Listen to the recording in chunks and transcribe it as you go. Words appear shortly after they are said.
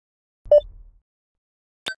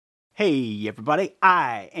Hey everybody,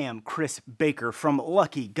 I am Chris Baker from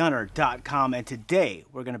LuckyGunner.com, and today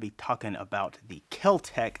we're going to be talking about the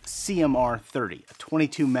KelTec CMR30, a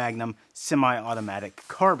 22 Magnum semi-automatic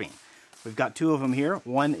carbine. We've got two of them here.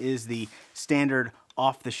 One is the standard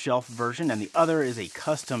off-the-shelf version, and the other is a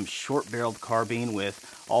custom short-barreled carbine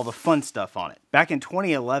with all the fun stuff on it. Back in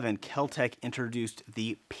 2011, KelTec introduced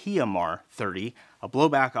the CMR30, a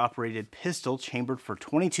blowback-operated pistol chambered for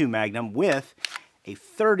 22 Magnum with a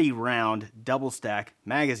 30-round double-stack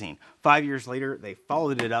magazine. 5 years later, they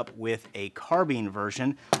followed it up with a carbine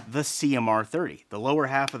version, the CMR30. The lower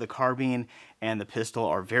half of the carbine and the pistol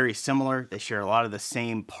are very similar. They share a lot of the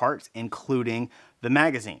same parts, including the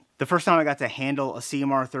magazine. The first time I got to handle a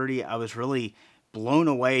CMR30, I was really blown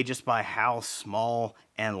away just by how small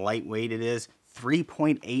and lightweight it is.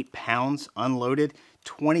 3.8 pounds unloaded,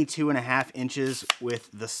 22.5 inches with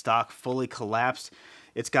the stock fully collapsed.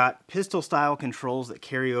 It's got pistol-style controls that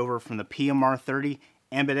carry over from the CMR30,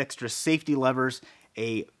 ambidextrous safety levers,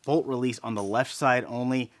 a bolt release on the left side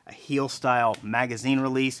only, a heel-style magazine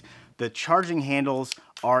release. The charging handles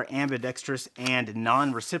are ambidextrous and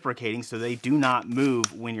non-reciprocating, so they do not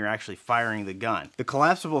move when you're actually firing the gun. The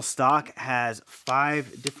collapsible stock has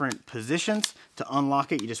 5 different positions. To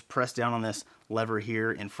unlock it, you just press down on this lever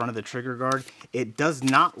here in front of the trigger guard. It does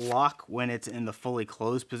not lock when it's in the fully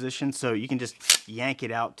closed position, so you can just yank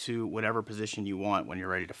it out to whatever position you want when you're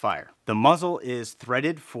ready to fire. The muzzle is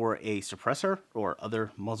threaded for a suppressor or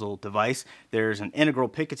other muzzle device. There's an integral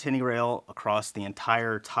Picatinny rail across the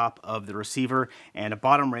entire top of the receiver and a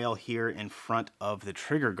bottom rail here in front of the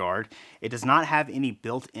trigger guard. It does not have any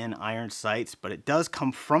built-in iron sights, but it does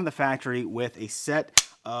come from the factory with a set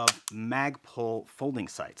of Magpul folding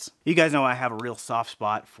sights. You guys know I have a real soft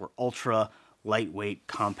spot for ultra lightweight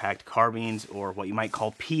compact carbines, or what you might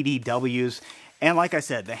call PDWs. And like I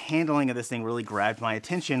said, the handling of this thing really grabbed my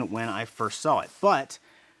attention when I first saw it. But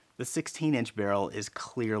the 16-inch barrel is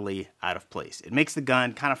clearly out of place. It makes the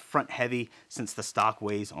gun kind of front heavy since the stock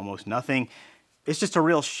weighs almost nothing. It's just a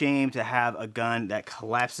real shame to have a gun that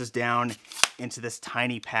collapses down into this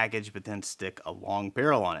tiny package but then stick a long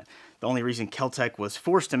barrel on it. The only reason KelTec was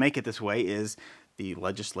forced to make it this way is the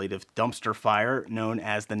legislative dumpster fire known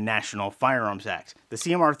as the National Firearms Act. The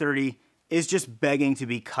CMR30 is just begging to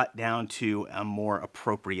be cut down to a more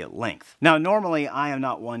appropriate length. Now, normally I am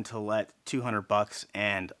not one to let $200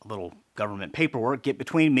 and a little government paperwork get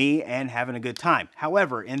between me and having a good time.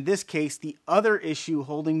 However, in this case, the other issue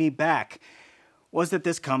holding me back was that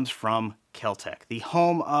this comes from KelTec, the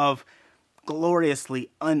home of gloriously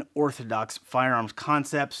unorthodox firearms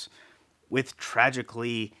concepts with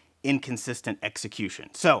tragically inconsistent execution.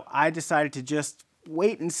 So I decided to just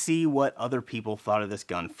wait and see what other people thought of this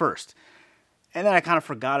gun first. And then I kind of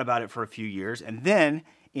forgot about it for a few years. And then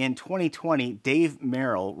in 2020, Dave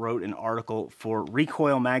Merrill wrote an article for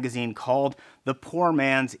Recoil magazine called The Poor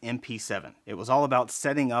Man's MP7. It was all about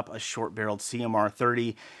setting up a short-barreled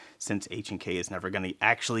CMR30 since H&K is never going to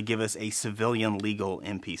actually give us a civilian legal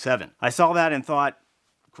MP7. I saw that and thought,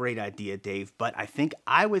 great idea, Dave, but I think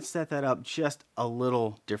I would set that up just a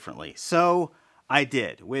little differently. So I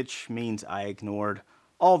did, which means I ignored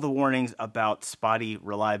all the warnings about spotty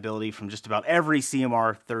reliability from just about every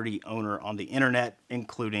CMR30 owner on the internet,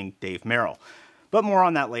 including Dave Merrill. But more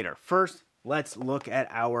on that later. First, let's look at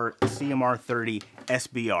our CMR30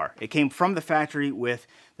 SBR. It came from the factory with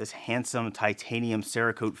this handsome titanium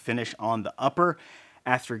Cerakote finish on the upper.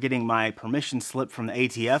 After getting my permission slip from the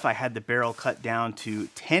ATF, I had the barrel cut down to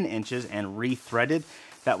 10 inches and re-threaded.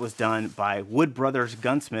 That was done by Wood Brothers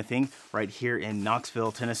Gunsmithing right here in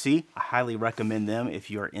Knoxville, Tennessee. I highly recommend them if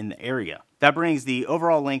you're in the area. That brings the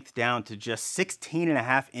overall length down to just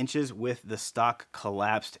 16.5 inches with the stock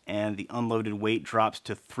collapsed, and the unloaded weight drops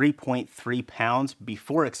to 3.3 pounds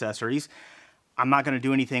before accessories. I'm not going to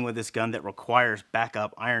do anything with this gun that requires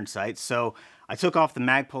backup iron sights, so I took off the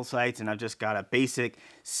Magpul sights and I've just got a basic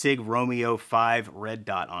Sig Romeo 5 red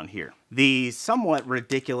dot on here. The somewhat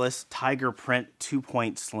ridiculous tiger print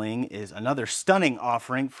 2-point sling is another stunning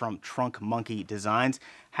offering from Trunk Monkey Designs.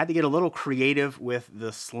 Had to get a little creative with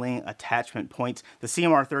the sling attachment points. The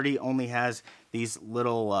CMR30 only has these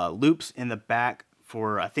little loops in the back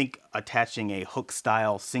for, I think, attaching a hook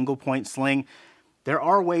style single point sling. There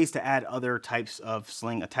are ways to add other types of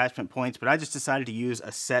sling attachment points, but I just decided to use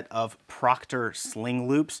a set of Proctor sling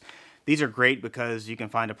loops. These are great because you can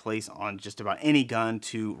find a place on just about any gun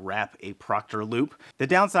to wrap a Proctor loop. The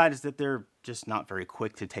downside is that they're just not very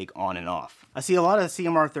quick to take on and off. I see a lot of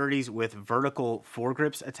CMR30s with vertical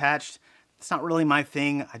foregrips attached. It's not really my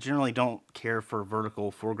thing. I generally don't care for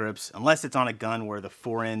vertical foregrips unless it's on a gun where the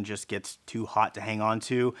fore end just gets too hot to hang on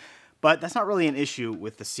to. But that's not really an issue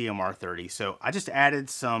with the CMR30. So I just added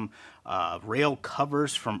some rail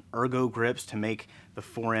covers from Ergo Grips to make the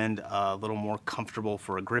forend a little more comfortable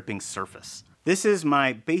for a gripping surface. This is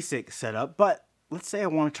my basic setup, but let's say I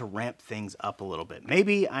wanted to ramp things up a little bit.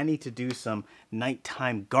 Maybe I need to do some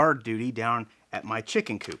nighttime guard duty down at my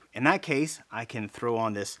chicken coop. In that case, I can throw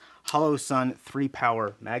on this HoloSun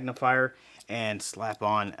 3-power magnifier and slap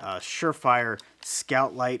on a Surefire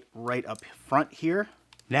scout light right up front here.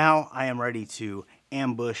 Now I am ready to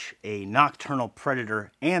ambush a nocturnal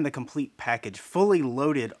predator, and the complete package, fully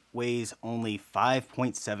loaded, weighs only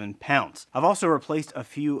 5.7 pounds. I've also replaced a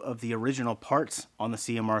few of the original parts on the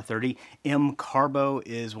CMR30. Carbo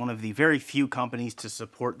is one of the very few companies to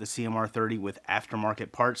support the CMR30 with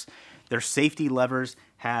aftermarket parts. Their safety levers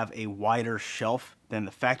have a wider shelf than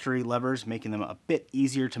the factory levers, making them a bit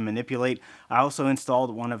easier to manipulate. I also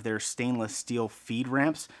installed one of their stainless steel feed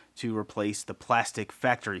ramps to replace the plastic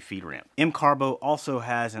factory feed ramp. Carbo also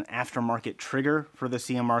has an aftermarket trigger for the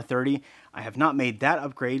CMR30. I have not made that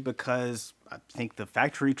upgrade because I think the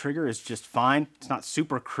factory trigger is just fine. It's not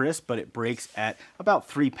super crisp, but it breaks at about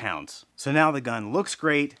 3 pounds. So now the gun looks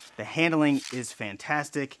great. The handling is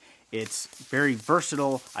fantastic. It's very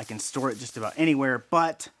versatile. I can store it just about anywhere,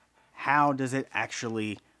 but how does it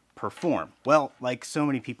actually perform? Well, like so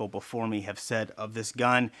many people before me have said of this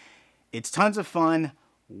gun, it's tons of fun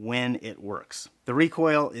when it works. The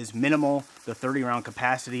recoil is minimal. The 30-round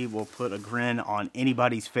capacity will put a grin on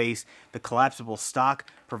anybody's face. The collapsible stock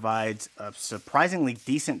provides a surprisingly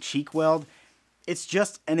decent cheek weld. It's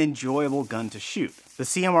just an enjoyable gun to shoot. The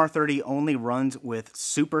CMR30 only runs with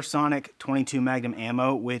supersonic 22 Magnum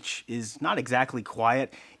ammo, which is not exactly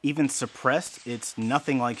quiet. Even suppressed, it's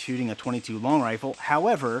nothing like shooting a 22 long rifle.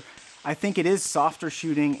 However, I think it is softer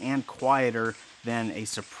shooting and quieter than a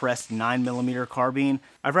suppressed 9mm carbine.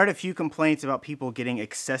 I've read a few complaints about people getting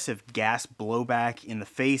excessive gas blowback in the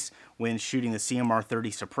face when shooting the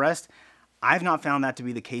CMR30 suppressed. I've not found that to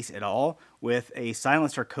be the case at all. With a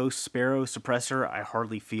Silencer Coast Sparrow suppressor, I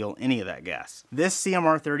hardly feel any of that gas. This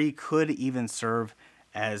CMR30 could even serve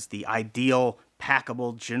as the ideal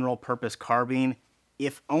packable general purpose carbine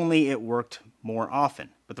if only it worked more often.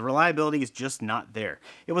 But the reliability is just not there.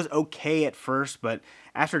 It was okay at first, but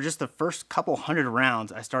after just the first couple hundred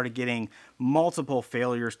rounds, I started getting multiple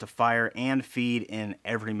failures to fire and feed in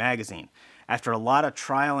every magazine. After a lot of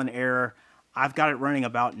trial and error, I've got it running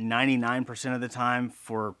about 99% of the time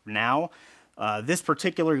for now. This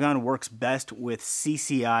particular gun works best with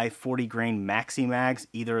CCI 40 grain maxi mags,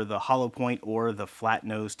 either the hollow point or the flat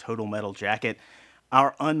nose total metal jacket.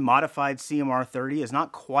 Our unmodified CMR30 is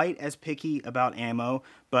not quite as picky about ammo,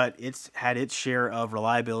 but it's had its share of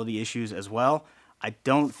reliability issues as well. I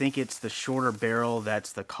don't think it's the shorter barrel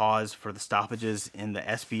that's the cause for the stoppages in the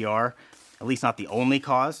SBR, at least not the only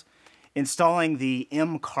cause. Installing the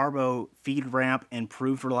Carbo feed ramp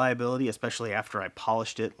improved reliability, especially after I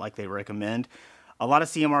polished it like they recommend. A lot of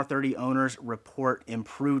CMR30 owners report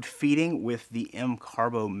improved feeding with the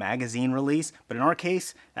Carbo magazine release, but in our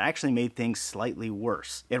case, that actually made things slightly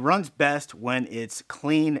worse. It runs best when it's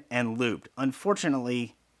clean and lubed.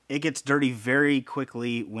 Unfortunately, it gets dirty very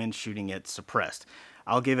quickly when shooting it suppressed.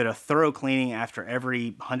 I'll give it a thorough cleaning after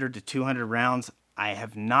every 100 to 200 rounds. I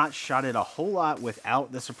have not shot it a whole lot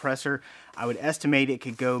without the suppressor. I would estimate it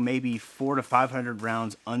could go maybe 400 to 500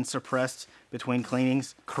 rounds unsuppressed between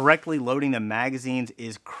cleanings. Correctly loading the magazines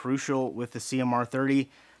is crucial with the CMR30.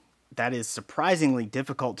 That is surprisingly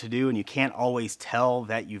difficult to do, and you can't always tell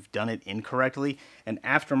that you've done it incorrectly. An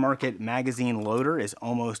aftermarket magazine loader is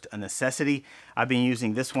almost a necessity. I've been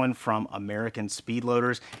using this one from American Speed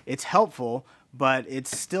Loaders. It's helpful, but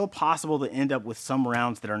it's still possible to end up with some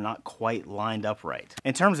rounds that are not quite lined up right.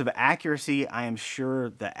 In terms of accuracy, I am sure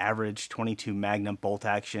the average 22 Magnum bolt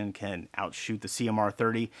action can outshoot the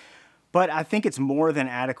CMR30, but I think it's more than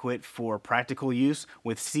adequate for practical use.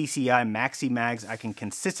 With CCI Maxi Mags, I can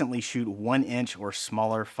consistently shoot 1-inch or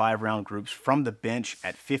smaller 5-round groups from the bench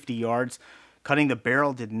at 50 yards. Cutting the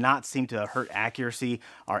barrel did not seem to hurt accuracy.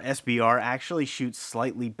 Our SBR actually shoots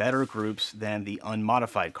slightly better groups than the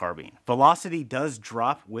unmodified carbine. Velocity does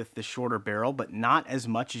drop with the shorter barrel, but not as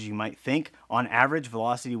much as you might think. On average,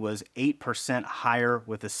 velocity was 8% higher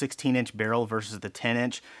with a 16-inch barrel versus the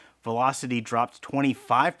 10-inch. Velocity dropped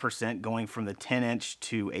 25% going from the 10-inch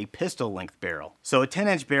to a pistol-length barrel. So a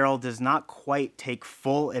 10-inch barrel does not quite take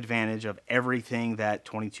full advantage of everything that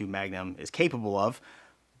 22 Magnum is capable of,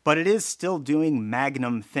 but it is still doing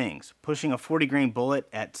Magnum things. Pushing a 40 grain bullet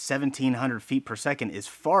at 1700 feet per second is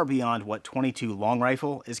far beyond what 22 long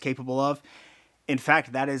rifle is capable of, In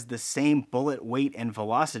fact, that is the same bullet weight and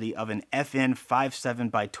velocity of an FN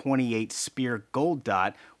 57x28 Spear Gold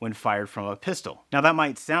Dot when fired from a pistol. Now that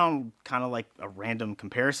might sound kind of like a random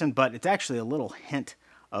comparison, but it's actually a little hint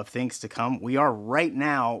of things to come. We are right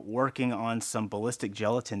now working on some ballistic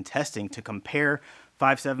gelatin testing to compare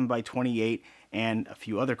 57x28 and a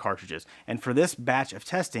few other cartridges. And for this batch of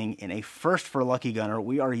testing, in a first for Lucky Gunner,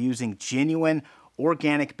 we are using genuine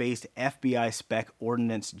organic-based FBI spec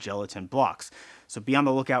ordnance gelatin blocks. So be on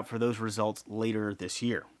the lookout for those results later this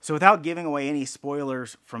year. So without giving away any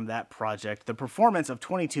spoilers from that project, the performance of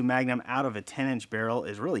 22 Magnum out of a 10-inch barrel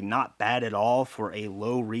is really not bad at all for a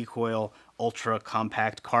low recoil, ultra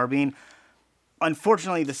compact carbine.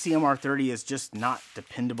 Unfortunately, the CMR30 is just not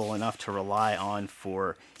dependable enough to rely on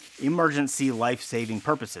for emergency life-saving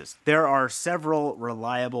purposes. There are several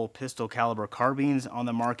reliable pistol caliber carbines on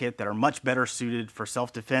the market that are much better suited for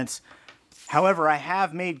self-defense. However, I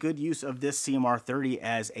have made good use of this CMR30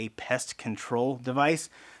 as a pest control device.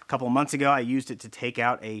 A couple months ago, I used it to take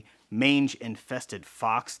out a mange-infested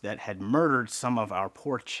fox that had murdered some of our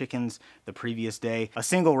poor chickens the previous day. A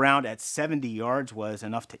single round at 70 yards was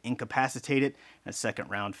enough to incapacitate it, and a second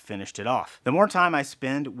round finished it off. The more time I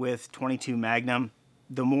spend with 22 Magnum,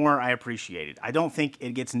 the more I appreciate it. I don't think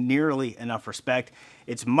it gets nearly enough respect.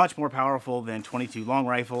 It's much more powerful than 22 long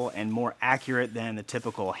rifle and more accurate than the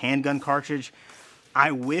typical handgun cartridge.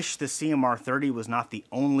 I wish the CMR30 was not the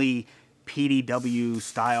only PDW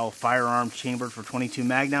style firearm chambered for 22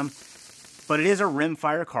 Magnum, but it is a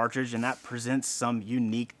rimfire cartridge, and that presents some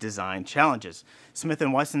unique design challenges. Smith &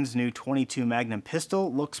 Wesson's new 22 Magnum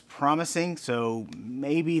pistol looks promising, so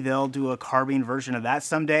maybe they'll do a carbine version of that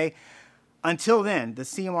someday. Until then, the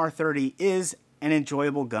CMR30 is an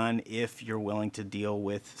enjoyable gun if you're willing to deal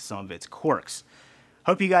with some of its quirks.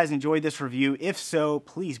 Hope you guys enjoyed this review. If so,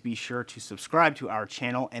 please be sure to subscribe to our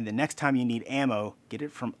channel, and the next time you need ammo, get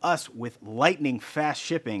it from us with lightning fast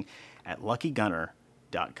shipping at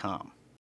luckygunner.com.